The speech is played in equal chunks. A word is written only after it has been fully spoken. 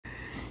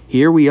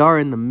Here we are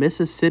in the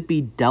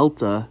Mississippi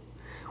Delta,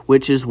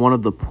 which is one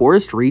of the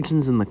poorest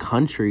regions in the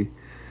country.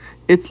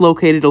 It's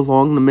located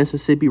along the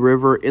Mississippi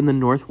River in the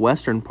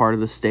northwestern part of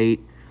the state.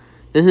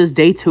 This is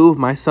day 2 of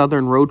my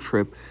southern road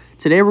trip.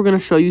 Today we're going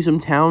to show you some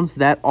towns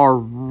that are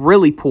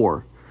really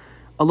poor.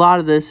 A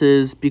lot of this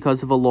is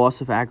because of a loss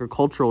of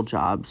agricultural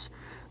jobs.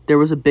 There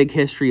was a big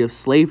history of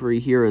slavery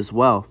here as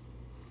well.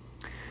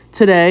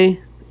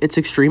 Today, it's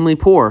extremely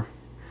poor,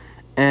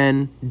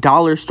 and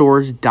dollar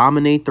stores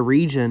dominate the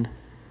region.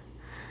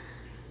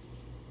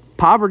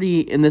 Poverty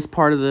in this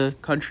part of the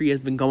country has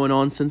been going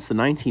on since the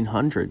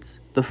 1900s.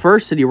 The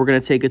first city we're going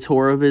to take a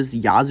tour of is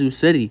Yazoo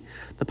City.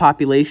 The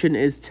population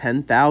is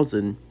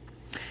 10,000.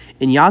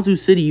 In Yazoo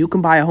City, you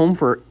can buy a home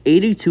for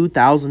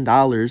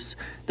 $82,000.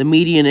 The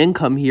median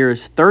income here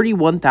is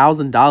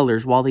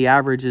 $31,000, while the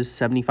average is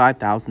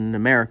 $75,000 in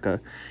America.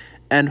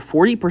 And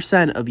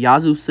 40% of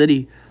Yazoo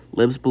City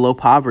lives below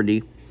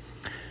poverty.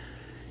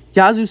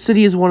 Yazoo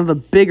City is one of the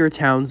bigger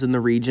towns in the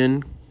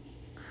region,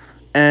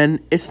 and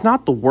it's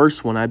not the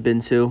worst one I've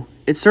been to.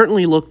 It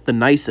certainly looked the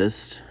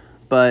nicest,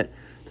 but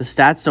the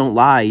stats don't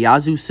lie.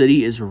 Yazoo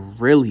City is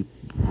really,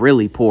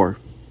 really poor.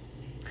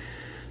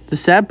 The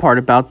sad part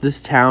about this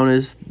town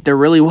is there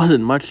really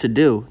wasn't much to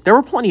do. There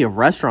were plenty of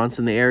restaurants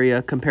in the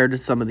area compared to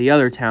some of the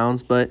other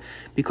towns, but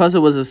because it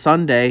was a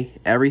Sunday,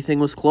 everything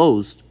was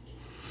closed.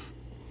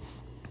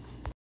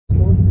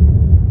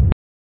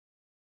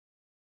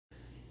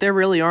 There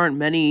really aren't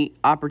many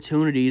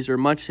opportunities or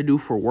much to do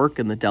for work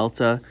in the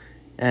Delta,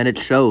 and it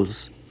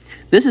shows.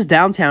 This is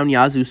downtown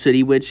Yazoo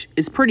City, which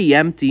is pretty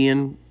empty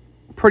and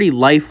pretty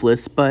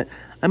lifeless, but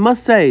I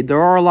must say there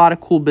are a lot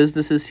of cool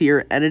businesses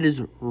here, and it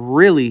is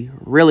really,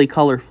 really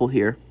colorful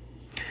here.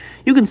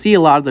 You can see a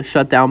lot of the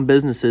shut down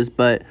businesses,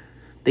 but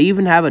they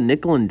even have a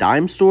nickel and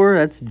dime store.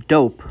 That's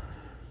dope.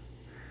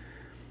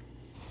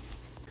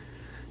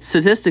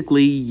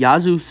 Statistically,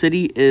 Yazoo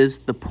City is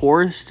the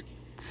poorest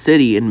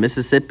city in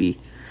Mississippi.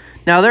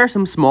 Now, there are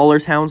some smaller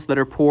towns that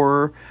are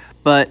poorer,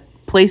 but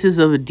places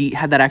of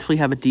that actually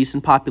have a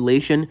decent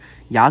population,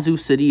 Yazoo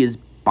City is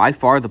by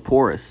far the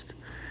poorest.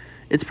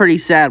 It's pretty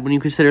sad when you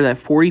consider that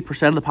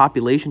 40% of the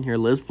population here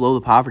lives below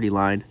the poverty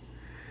line.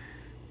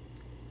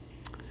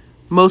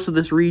 Most of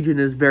this region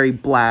is very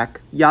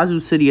black. Yazoo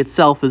City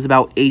itself is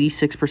about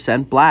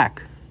 86%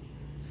 black.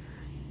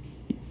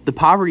 The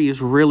poverty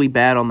is really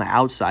bad on the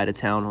outside of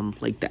town, on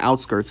like the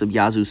outskirts of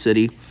Yazoo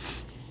City.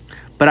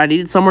 But I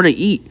needed somewhere to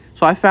eat,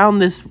 so I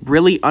found this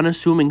really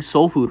unassuming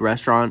soul food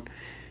restaurant.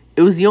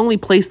 It was the only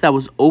place that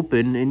was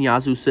open in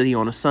Yazoo City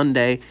on a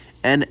Sunday,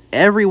 and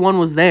everyone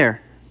was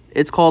there.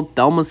 It's called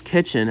Thelma's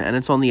Kitchen, and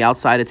it's on the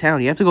outside of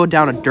town. You have to go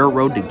down a dirt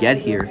road to get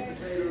here.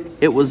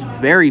 It was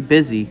very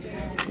busy.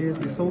 Here's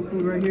the soul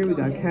food right here. We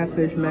got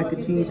catfish, mac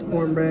and cheese,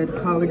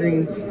 cornbread, collard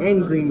greens,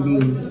 and green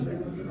beans.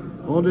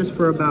 All this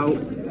for about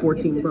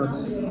 14 bucks.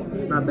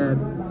 Not bad.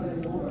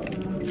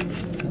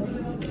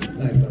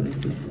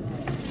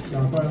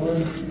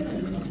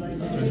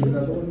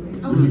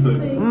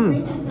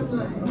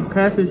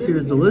 Catfish here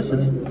is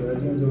delicious.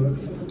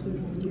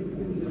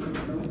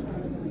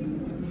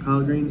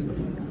 Collard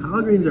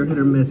greens are hit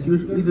or miss.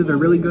 Either they're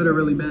really good or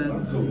really bad.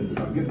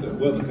 These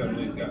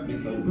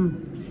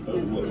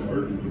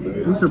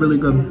are really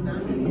good.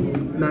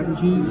 Mac and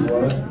cheese.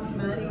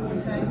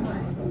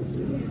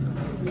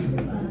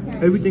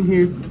 Everything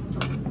here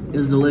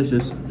is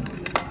delicious.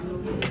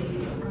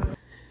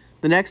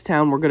 The next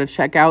town we're going to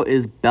check out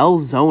is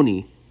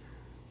Belzoni.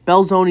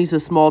 Belzoni is a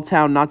small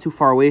town not too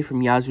far away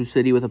from Yazoo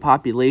City with a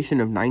population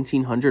of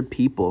 1,900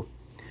 people.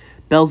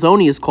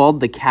 Belzoni is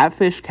called the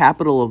catfish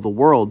capital of the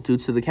world due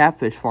to the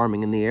catfish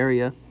farming in the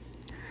area.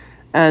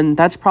 And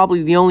that's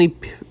probably the only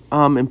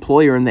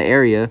employer in the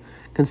area,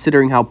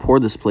 considering how poor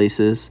this place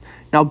is.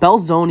 Now,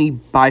 Belzoni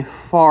by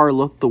far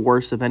looked the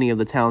worst of any of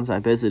the towns I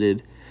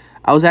visited.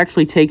 I was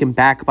actually taken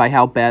back by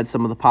how bad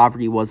some of the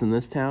poverty was in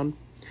this town.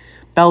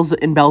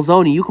 In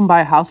Belzoni, you can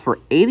buy a house for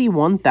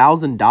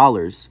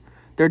 $81,000.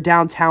 Their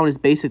downtown is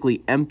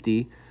basically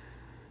empty.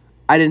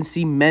 I didn't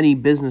see many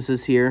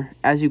businesses here.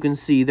 As you can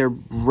see, there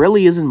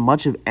really isn't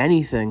much of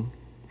anything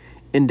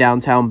in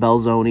downtown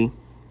Belzoni.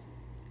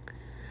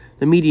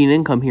 The median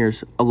income here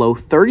is a low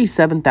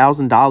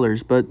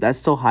 $37,000, but that's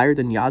still higher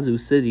than Yazoo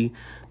City.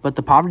 But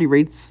the poverty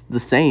rate's the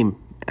same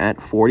at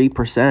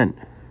 40%.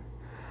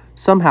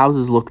 Some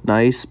houses look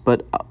nice,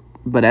 but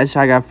as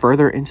I got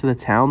further into the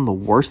town, the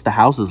worse the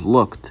houses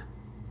looked.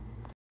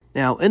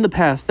 Now, in the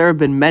past, there have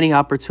been many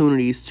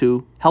opportunities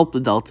to help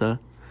the Delta,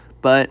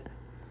 but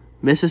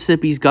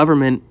Mississippi's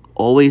government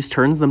always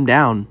turns them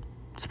down.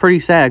 It's pretty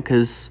sad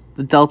because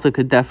the Delta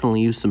could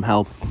definitely use some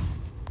help.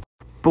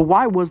 But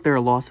why was there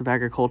a loss of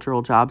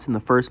agricultural jobs in the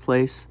first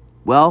place?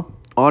 Well,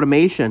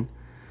 automation.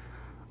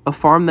 A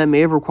farm that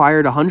may have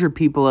required 100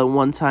 people at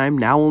one time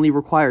now only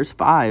requires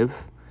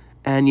 5.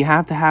 And you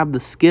have to have the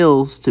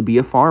skills to be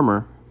a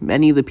farmer.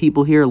 Many of the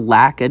people here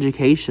lack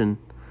education.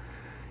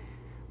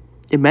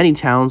 In many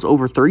towns,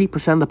 over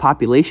 30% of the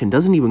population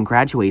doesn't even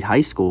graduate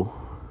high school.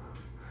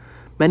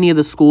 Many of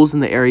the schools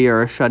in the area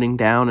are shutting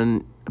down,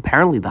 and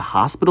apparently the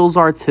hospitals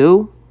are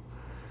too.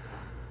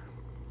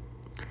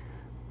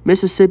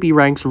 Mississippi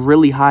ranks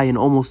really high in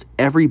almost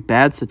every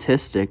bad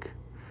statistic.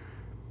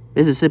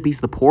 Mississippi's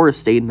the poorest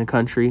state in the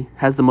country,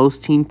 has the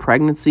most teen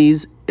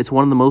pregnancies, it's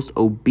one of the most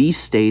obese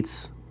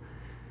states.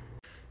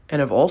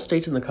 And of all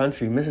states in the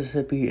country,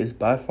 Mississippi is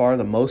by far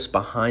the most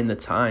behind the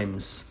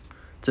times.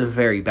 It's a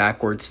very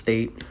backward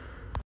state.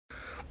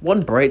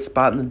 One bright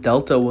spot in the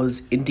Delta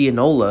was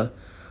Indianola,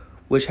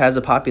 which has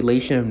a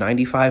population of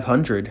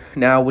 9,500.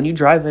 Now, when you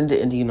drive into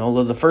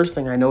Indianola, the first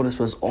thing I noticed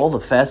was all the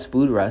fast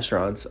food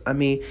restaurants. I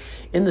mean,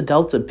 in the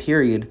Delta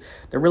period,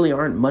 there really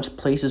aren't much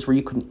places where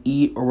you can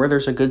eat or where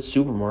there's a good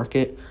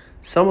supermarket.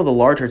 Some of the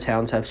larger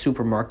towns have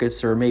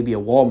supermarkets or maybe a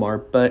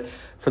Walmart, but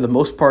for the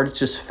most part, it's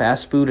just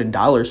fast food and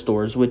dollar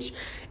stores, which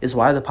is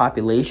why the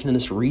population in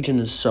this region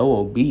is so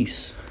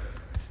obese.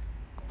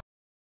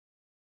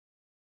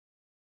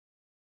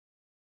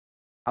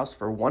 House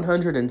for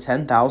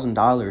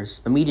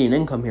 $110,000. The median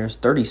income here is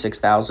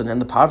 $36,000,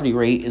 and the poverty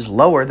rate is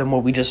lower than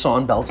what we just saw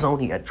in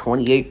Belzoni at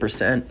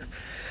 28%.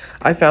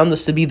 I found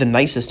this to be the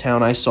nicest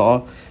town I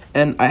saw,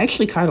 and I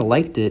actually kind of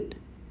liked it.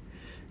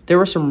 There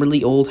were some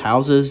really old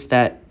houses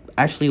that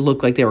actually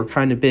looked like they were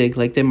kind of big,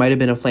 like they might have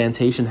been a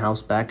plantation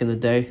house back in the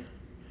day.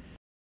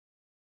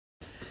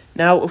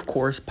 Now, of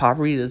course,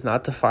 poverty does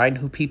not define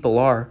who people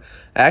are.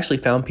 I actually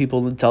found people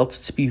in the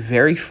Delta to be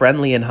very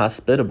friendly and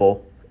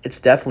hospitable. It's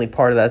definitely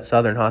part of that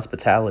southern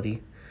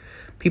hospitality.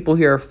 People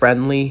here are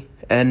friendly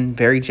and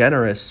very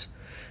generous.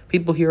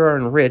 People here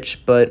aren't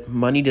rich, but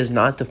money does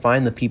not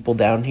define the people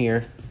down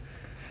here.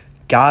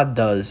 God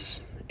does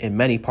in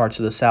many parts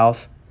of the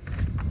South.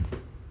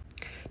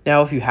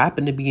 Now, if you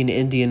happen to be in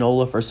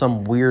Indianola for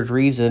some weird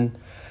reason,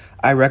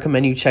 I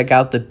recommend you check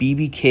out the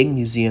B.B. King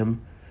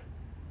Museum.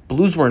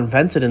 Blues were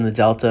invented in the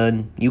Delta,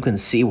 and you can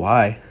see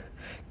why.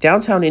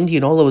 Downtown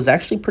Indianola was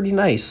actually pretty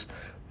nice.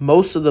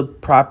 Most of the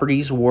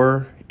properties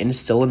were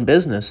still in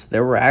business.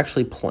 There were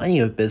actually plenty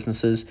of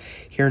businesses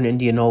here in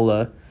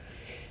Indianola.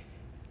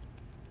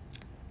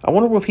 I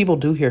wonder what people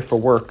do here for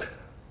work.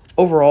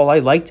 Overall, I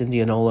liked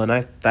Indianola, and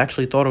I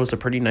actually thought it was a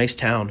pretty nice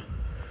town.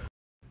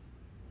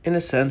 In a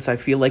sense, I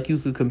feel like you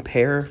could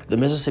compare the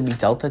Mississippi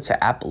Delta to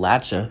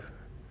Appalachia.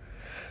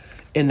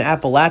 In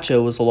Appalachia, it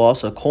was a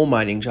loss of coal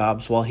mining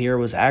jobs, while here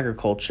was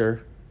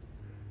agriculture.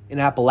 In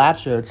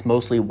Appalachia, it's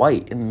mostly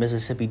white. In the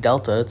Mississippi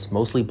Delta, it's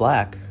mostly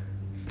black.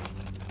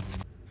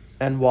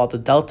 And while the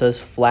Delta is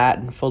flat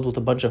and filled with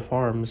a bunch of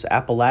farms,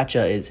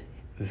 Appalachia is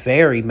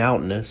very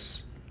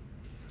mountainous.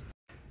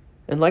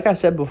 And like I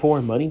said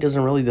before, money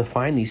doesn't really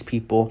define these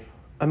people.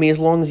 I mean, as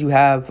long as you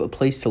have a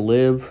place to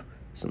live,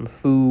 some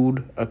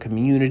food, a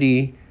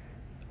community,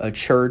 a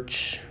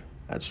church,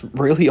 that's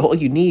really all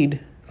you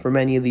need for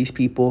many of these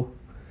people.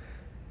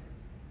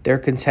 They're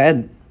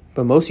content.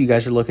 But most of you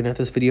guys are looking at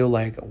this video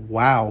like,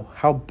 wow,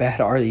 how bad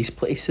are these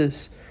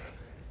places?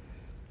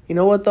 You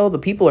know what, though? The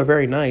people are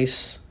very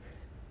nice.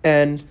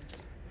 And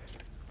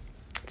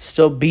it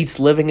still beats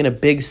living in a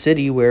big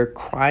city where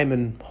crime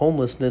and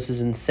homelessness is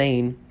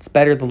insane. It's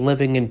better than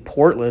living in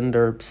Portland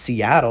or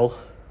Seattle.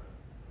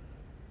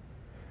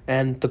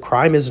 And the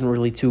crime isn't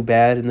really too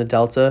bad in the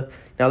Delta.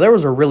 Now, there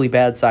was a really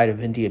bad side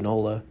of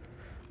Indianola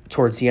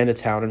towards the end of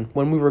town. And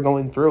when we were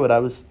going through it, I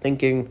was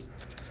thinking,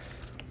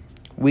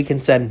 we can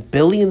send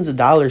billions of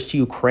dollars to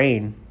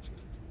Ukraine,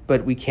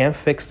 but we can't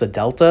fix the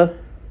Delta?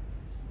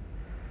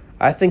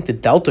 I think the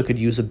Delta could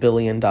use $1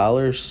 billion.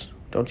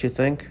 Don't you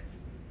think?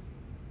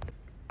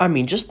 I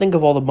mean, just think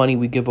of all the money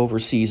we give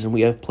overseas and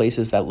we have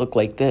places that look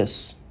like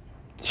this.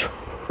 It's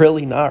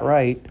really not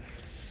right.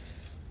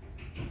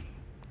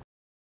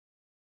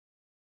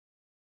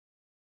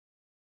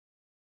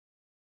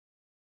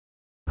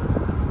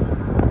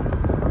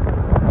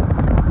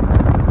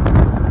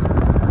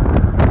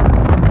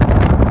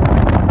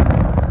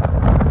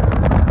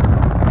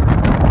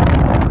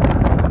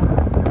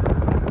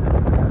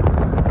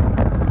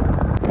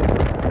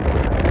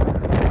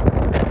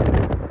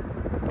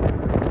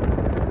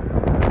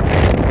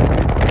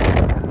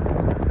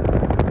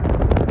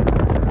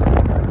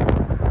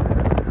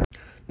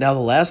 Now, the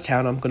last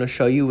town I'm going to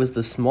show you is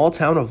the small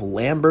town of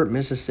Lambert,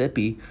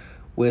 Mississippi,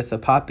 with a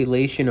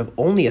population of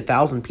only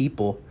 1,000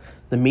 people.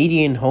 The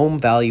median home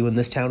value in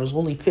this town is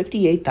only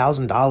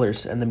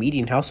 $58,000, and the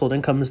median household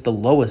income is the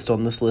lowest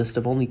on this list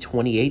of only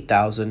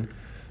 $28,000,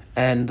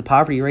 and the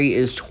poverty rate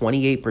is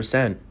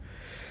 28%.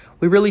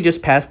 We really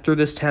just passed through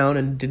this town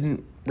and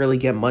didn't really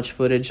get much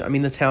footage. I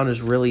mean, the town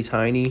is really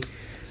tiny.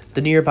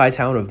 The nearby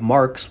town of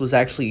Marks was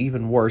actually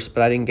even worse,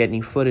 but I didn't get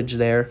any footage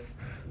there.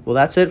 Well,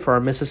 that's it for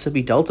our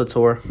Mississippi Delta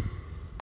tour.